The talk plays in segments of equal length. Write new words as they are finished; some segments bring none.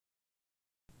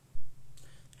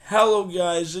Hello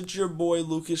guys, it's your boy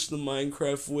Lucas the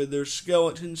Minecraft Wither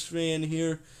Skeletons fan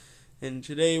here, and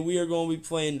today we are going to be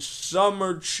playing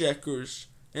Summer Checkers.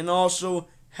 And also,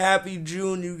 happy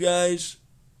June, you guys.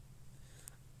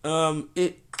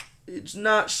 It's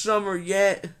not summer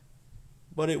yet,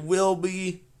 but it will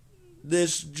be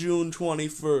this June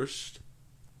 21st.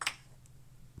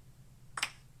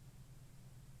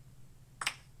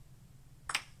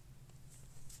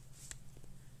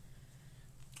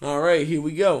 Alright, here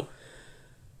we go.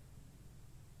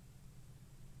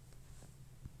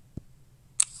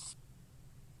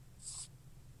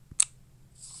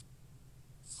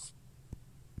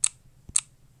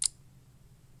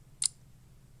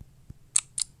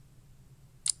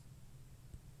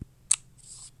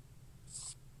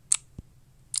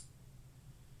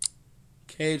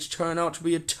 Okay, it's turned out to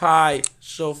be a tie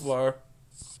so far.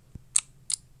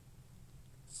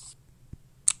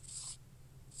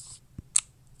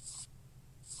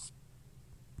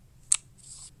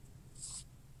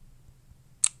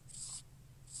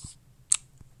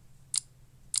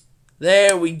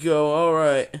 There we go,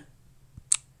 alright.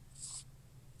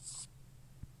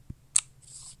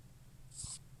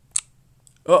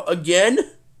 Oh, again?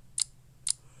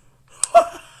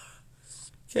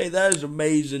 Okay, that is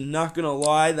amazing. Not gonna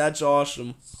lie, that's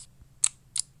awesome.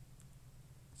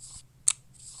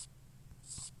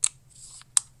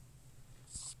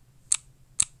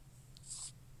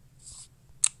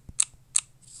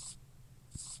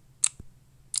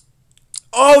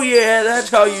 Oh yeah,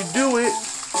 that's how you do it.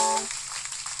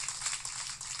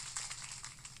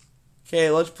 Okay,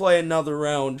 let's play another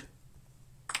round.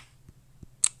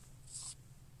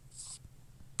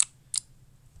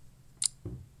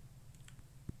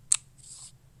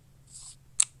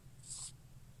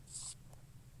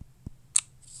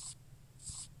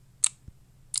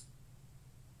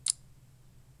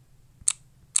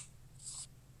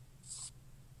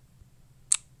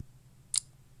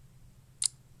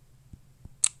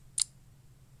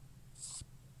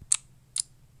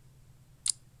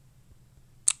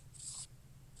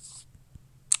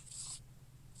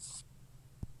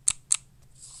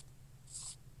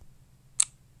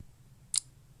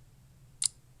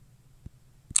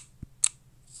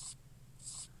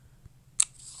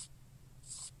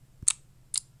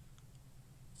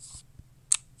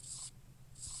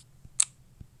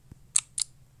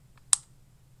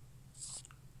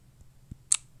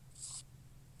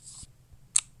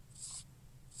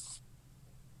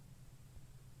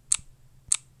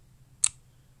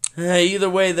 Either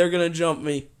way, they're gonna jump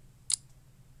me.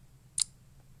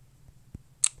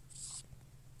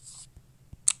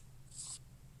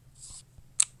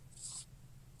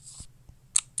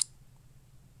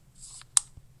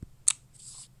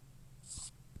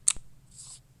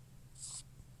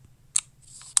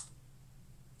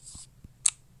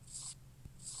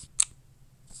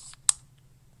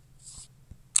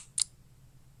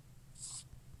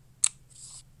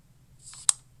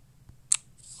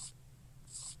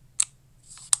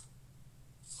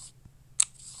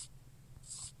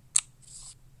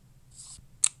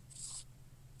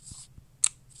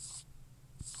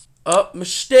 Oh,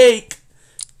 mistake.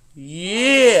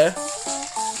 Yeah.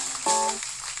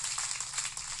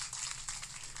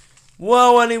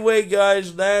 Well, anyway,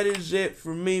 guys, that is it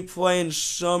for me playing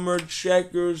Summer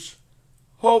Checkers.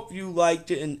 Hope you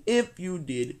liked it, and if you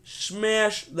did,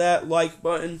 smash that like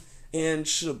button and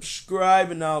subscribe,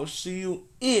 and I'll see you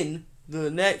in the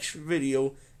next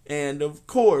video. And, of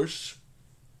course,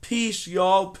 peace,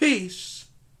 y'all. Peace.